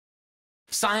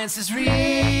Science is real,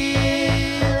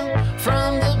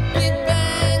 from the Big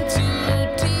Bang to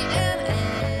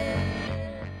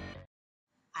DNA.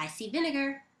 I see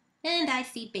vinegar, and I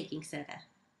see baking soda.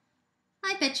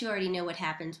 I bet you already know what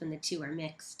happens when the two are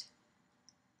mixed.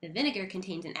 The vinegar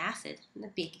contains an acid, and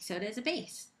the baking soda is a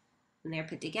base. When they're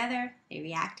put together, they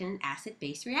react in an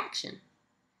acid-base reaction.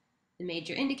 The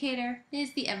major indicator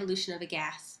is the evolution of a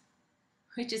gas,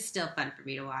 which is still fun for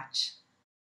me to watch.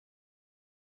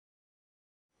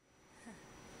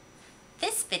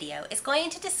 This video is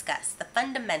going to discuss the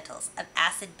fundamentals of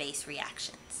acid-base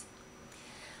reactions.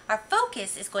 Our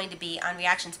focus is going to be on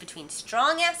reactions between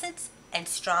strong acids and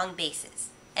strong bases,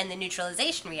 and the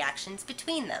neutralization reactions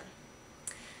between them.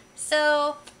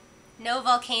 So, no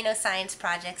volcano science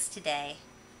projects today.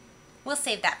 We'll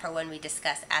save that for when we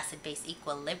discuss acid-base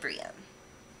equilibrium.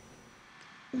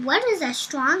 What is a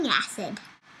strong acid?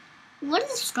 What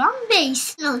is a strong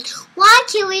base? No, why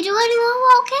can't we do any more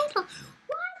volcanoes?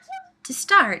 To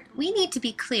start, we need to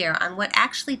be clear on what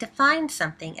actually defines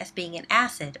something as being an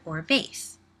acid or a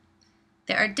base.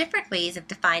 There are different ways of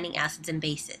defining acids and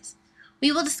bases.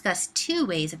 We will discuss two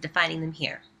ways of defining them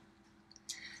here.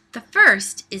 The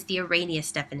first is the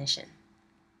Arrhenius definition.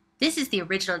 This is the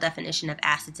original definition of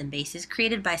acids and bases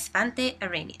created by Svante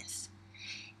Arrhenius.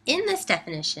 In this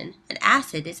definition, an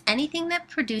acid is anything that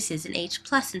produces an H+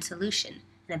 in solution,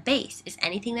 and a base is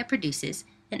anything that produces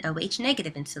an OH-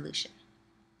 in solution.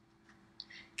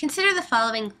 Consider the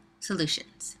following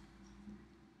solutions.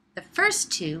 The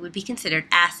first two would be considered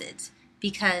acids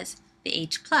because the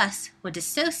H+ would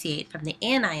dissociate from the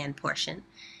anion portion,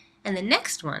 and the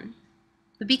next one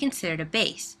would be considered a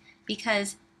base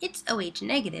because its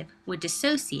OH- would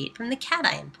dissociate from the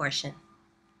cation portion.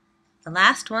 The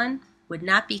last one would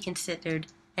not be considered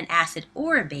an acid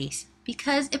or a base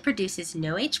because it produces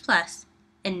no H+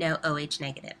 and no OH-.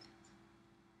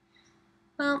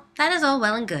 Well, that is all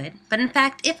well and good, but in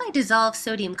fact, if I dissolve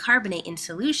sodium carbonate in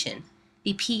solution,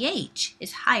 the pH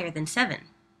is higher than 7,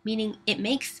 meaning it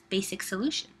makes basic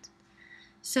solutions.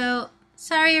 So,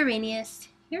 sorry Arrhenius,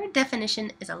 your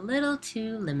definition is a little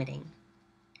too limiting.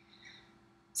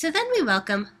 So then we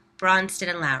welcome Bronsted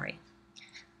and Lowry.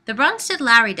 The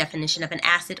Bronsted-Lowry definition of an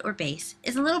acid or base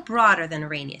is a little broader than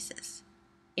Arrhenius's.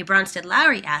 A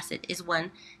Bronsted-Lowry acid is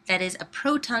one that is a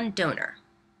proton donor.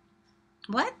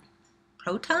 What?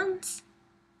 Protons?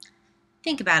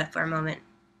 Think about it for a moment.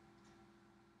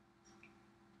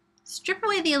 Strip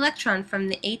away the electron from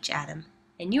the H atom,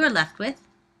 and you are left with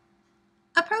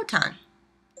a proton.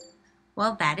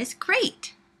 Well, that is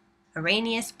great.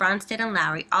 Arrhenius, Bronsted, and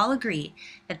Lowry all agree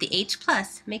that the H+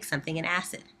 makes something an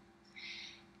acid.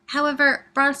 However,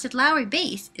 Bronsted-Lowry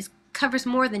base covers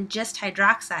more than just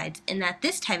hydroxides in that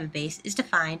this type of base is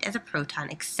defined as a proton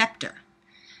acceptor.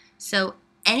 So,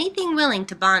 anything willing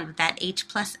to bond with that H+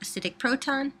 acidic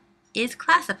proton is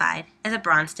classified as a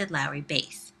Bronsted-Lowry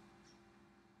base.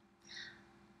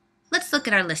 Let's look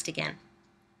at our list again.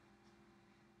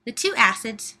 The two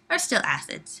acids are still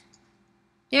acids.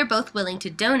 They are both willing to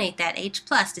donate that H+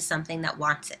 to something that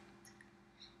wants it.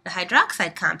 The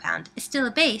hydroxide compound is still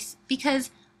a base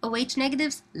because OH-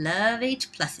 love H+.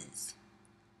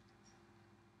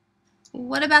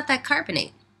 What about that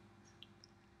carbonate?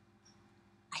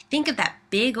 I think of that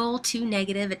big old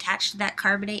 2- attached to that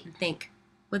carbonate and think,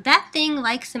 would that thing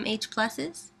like some H+?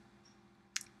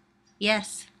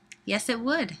 Yes it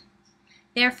would.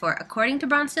 Therefore, according to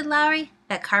Bronsted-Lowry,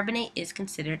 that carbonate is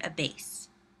considered a base.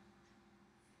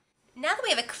 Now that we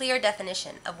have a clear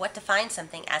definition of what defines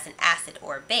something as an acid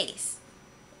or a base,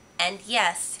 and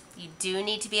yes, you do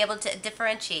need to be able to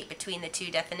differentiate between the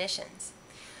two definitions,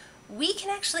 we can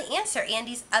actually answer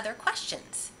Andy's other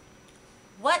questions.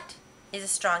 What is a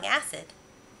strong acid,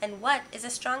 and what is a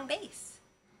strong base?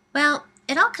 Well,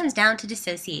 it all comes down to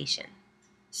dissociation.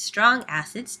 Strong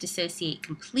acids dissociate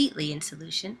completely in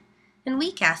solution, and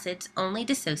weak acids only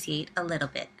dissociate a little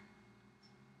bit.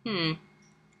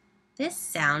 This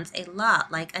sounds a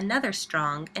lot like another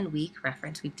strong and weak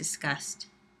reference we've discussed.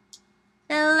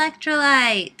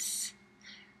 Electrolytes!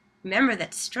 Remember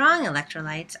that strong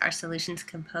electrolytes are solutions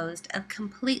composed of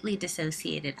completely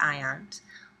dissociated ions,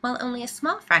 while only a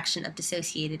small fraction of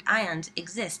dissociated ions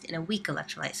exist in a weak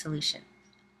electrolyte solution.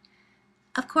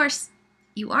 Of course,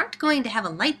 you aren't going to have a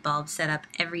light bulb set up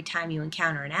every time you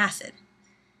encounter an acid.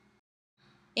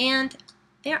 And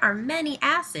there are many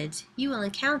acids you will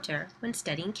encounter when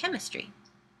studying chemistry.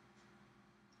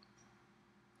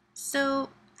 So,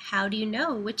 how do you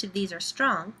know which of these are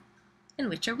strong and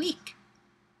which are weak?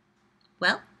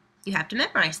 Well, you have to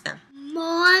memorize them.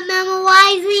 More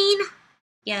memorizing?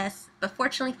 Yes, but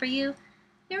fortunately for you,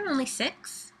 there are only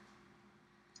 6.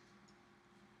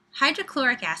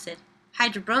 Hydrochloric acid,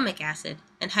 hydrobromic acid,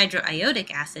 and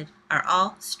hydroiodic acid are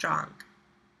all strong.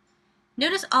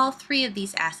 Notice all three of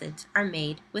these acids are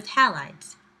made with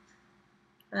halides.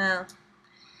 Well,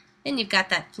 then you've got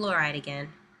that fluoride again.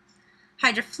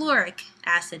 Hydrofluoric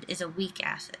acid is a weak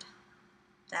acid.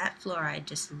 That fluoride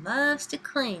just loves to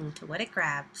cling to what it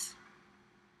grabs.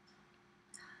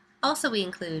 Also, we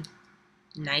include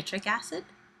nitric acid,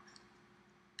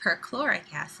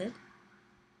 perchloric acid,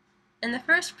 and the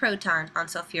first proton on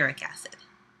sulfuric acid.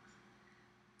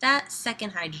 That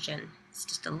second hydrogen is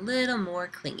just a little more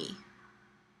clingy.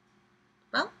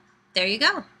 Well, there you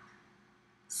go.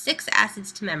 6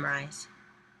 acids to memorize.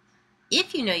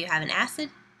 If you know you have an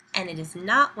acid and it is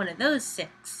not one of those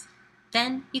 6,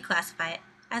 then you classify it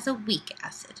as a weak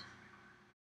acid.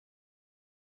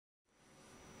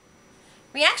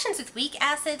 Reactions with weak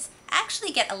acids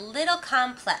actually get a little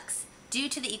complex due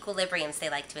to the equilibriums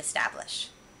they like to establish.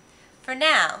 For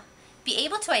now, be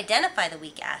able to identify the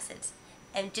weak acids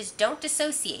and just don't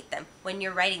dissociate them when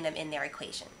you're writing them in their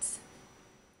equations.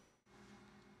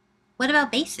 What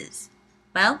about bases?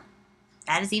 Well,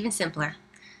 that is even simpler.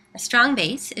 A strong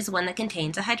base is one that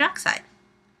contains a hydroxide.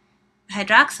 The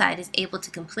hydroxide is able to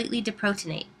completely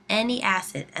deprotonate any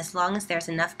acid as long as there's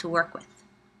enough to work with.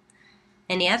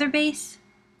 Any other base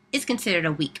is considered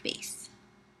a weak base.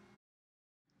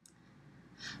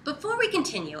 Before we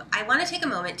continue, I want to take a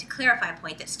moment to clarify a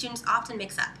point that students often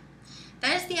mix up.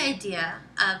 That is the idea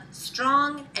of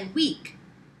strong and weak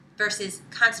versus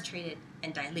concentrated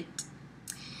and dilute.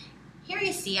 Here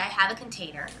you see I have a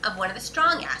container of one of the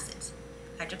strong acids,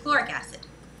 hydrochloric acid.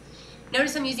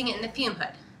 Notice I'm using it in the fume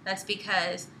hood. That's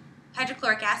because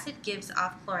hydrochloric acid gives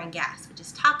off chlorine gas, which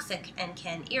is toxic and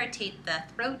can irritate the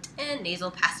throat and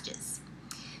nasal passages.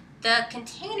 The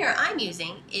container I'm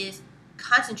using is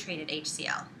concentrated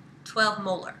HCl, 12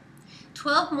 molar.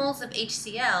 12 moles of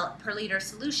HCl per liter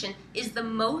solution is the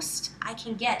most I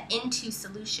can get into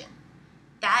solution.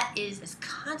 That is as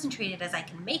concentrated as I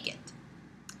can make it.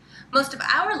 Most of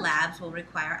our labs will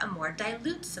require a more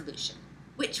dilute solution,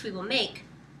 which we will make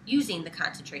using the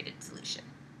concentrated solution.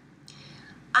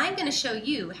 I'm going to show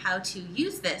you how to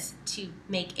use this to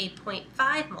make a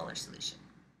 0.5 molar solution.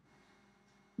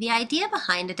 The idea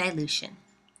behind a dilution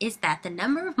is that the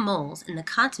number of moles in the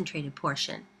concentrated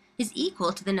portion is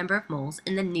equal to the number of moles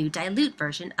in the new dilute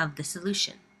version of the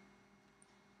solution.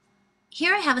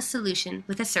 Here I have a solution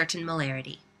with a certain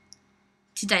molarity.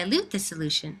 To dilute the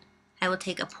solution, I will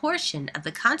take a portion of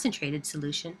the concentrated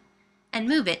solution and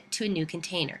move it to a new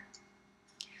container.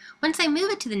 Once I move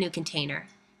it to the new container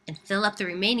and fill up the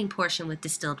remaining portion with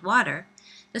distilled water,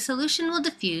 the solution will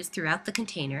diffuse throughout the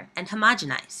container and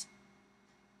homogenize.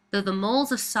 Though the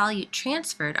moles of solute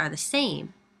transferred are the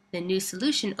same, the new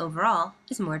solution overall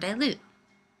is more dilute.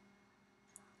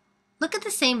 Look at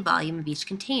the same volume of each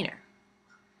container.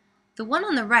 The one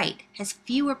on the right has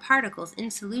fewer particles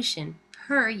in solution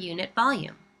per unit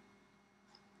volume.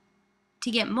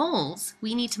 To get moles,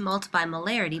 we need to multiply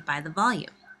molarity by the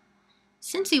volume.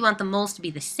 Since we want the moles to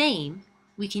be the same,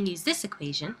 we can use this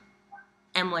equation,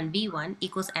 M1V1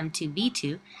 equals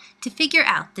M2V2, to figure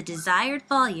out the desired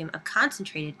volume of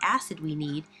concentrated acid we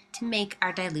need to make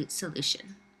our dilute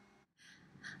solution.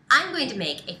 I'm going to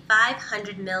make a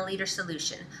 500 milliliter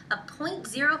solution of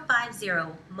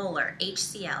 0.050 molar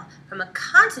HCl from a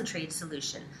concentrated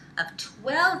solution of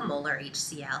 12 molar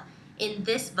HCl in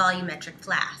this volumetric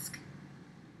flask.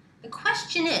 The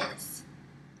question is,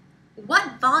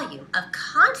 what volume of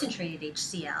concentrated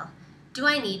HCl do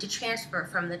I need to transfer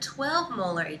from the 12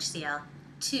 molar HCl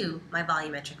to my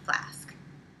volumetric flask?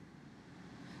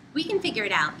 We can figure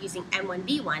it out using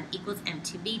M1V1 equals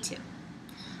M2V2.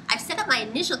 I've set up my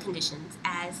initial conditions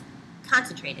as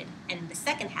concentrated and the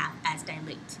second half as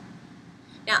dilute.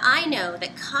 Now I know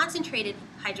that concentrated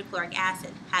hydrochloric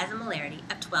acid has a molarity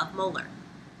of 12 molar.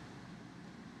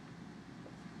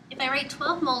 If I write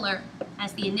 12 molar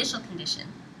as the initial condition,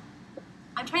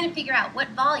 I'm trying to figure out what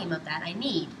volume of that I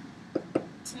need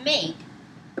to make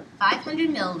 500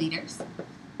 milliliters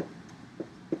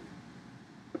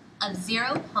of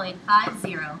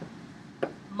 0.50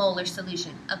 molar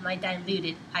solution of my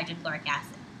diluted hydrochloric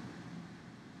acid.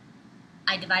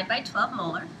 I divide by 12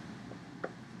 molar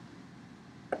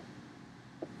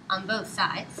on both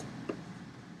sides.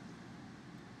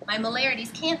 My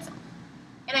molarities cancel,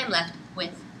 and I'm left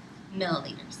with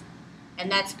milliliters.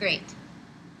 And that's great,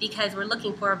 because we're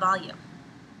looking for a volume.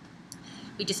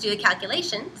 We just do the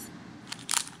calculations.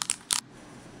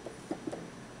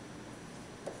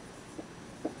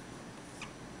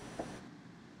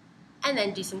 And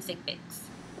then do some sig figs.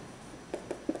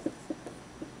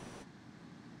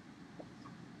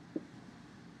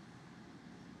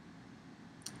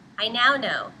 I now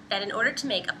know that in order to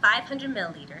make a 500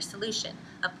 milliliter solution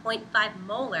of 0.5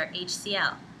 molar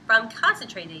HCl from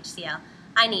concentrated HCl,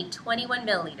 I need 21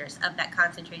 milliliters of that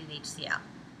concentrated HCl.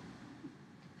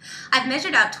 I've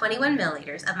measured out 21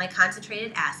 milliliters of my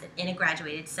concentrated acid in a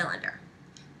graduated cylinder,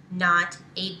 not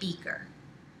a beaker.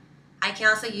 I can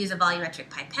also use a volumetric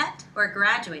pipette or a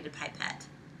graduated pipette.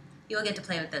 You'll get to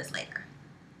play with those later.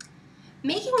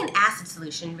 Making an acid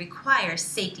solution requires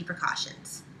safety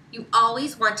precautions. You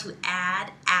always want to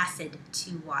add acid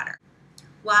to water.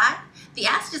 Why? The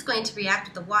acid is going to react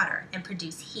with the water and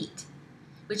produce heat,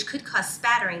 which could cause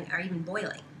spattering or even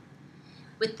boiling.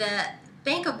 With the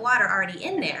bank of water already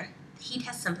in there, the heat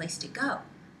has someplace to go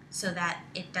so that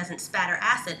it doesn't spatter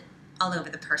acid all over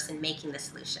the person making the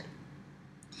solution.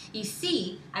 You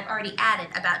see, I've already added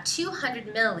about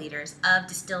 200 milliliters of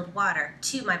distilled water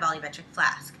to my volumetric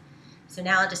flask. So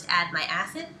now I'll just add my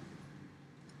acid,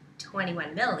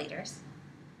 21 milliliters,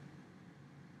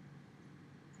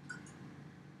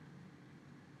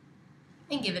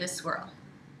 and give it a swirl.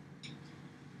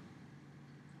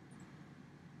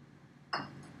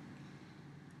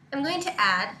 I'm going to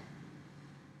add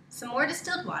some more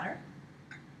distilled water.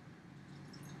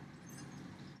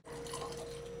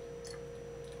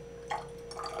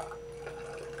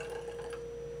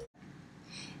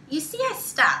 You see I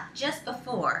stopped just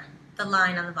before the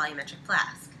line on the volumetric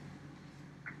flask.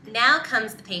 Now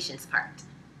comes the patience part.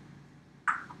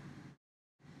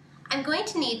 I'm going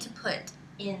to need to put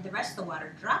in the rest of the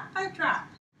water drop by drop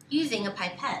using a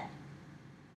pipette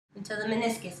until the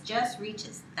meniscus just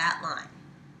reaches that line.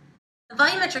 The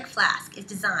volumetric flask is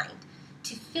designed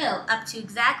to fill up to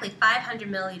exactly 500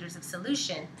 milliliters of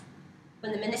solution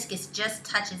when the meniscus just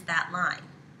touches that line.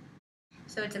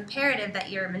 So it's imperative that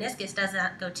your meniscus does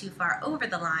not go too far over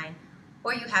the line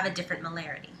or you have a different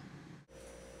molarity.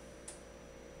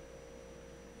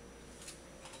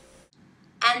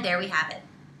 And there we have it.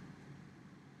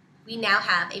 We now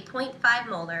have a 0.5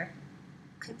 molar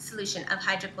solution of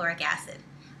hydrochloric acid.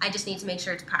 I just need to make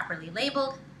sure it's properly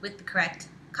labeled with the correct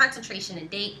concentration and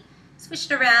date, switch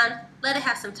it around, let it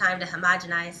have some time to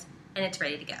homogenize, and it's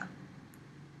ready to go.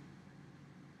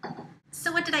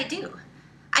 So what did I do?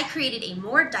 I created a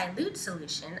more dilute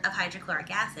solution of hydrochloric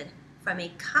acid from a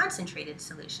concentrated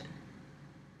solution.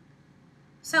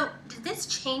 So did this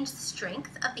change the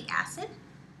strength of the acid?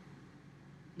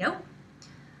 No.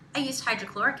 I used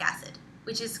hydrochloric acid,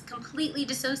 which is completely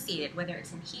dissociated whether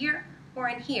it's in here or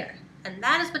in here, and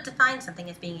that is what defines something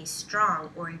as being a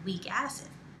strong or a weak acid.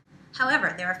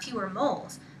 However, there are fewer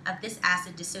moles of this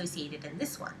acid dissociated in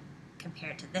this one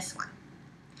compared to this one.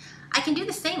 I can do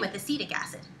the same with acetic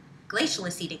acid. Glacial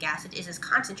acetic acid is as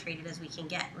concentrated as we can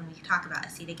get when we talk about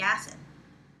acetic acid.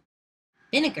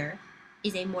 Vinegar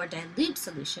is a more dilute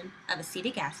solution of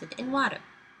acetic acid in water.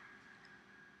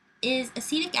 Is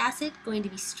acetic acid going to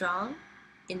be strong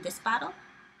in this bottle?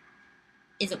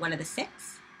 Is it one of the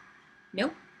 6?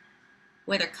 Nope.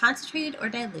 Whether concentrated or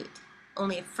dilute,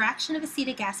 only a fraction of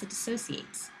acetic acid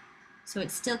dissociates, so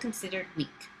it's still considered weak.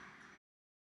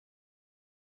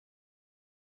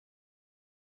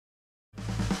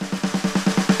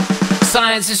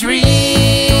 Science is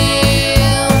real.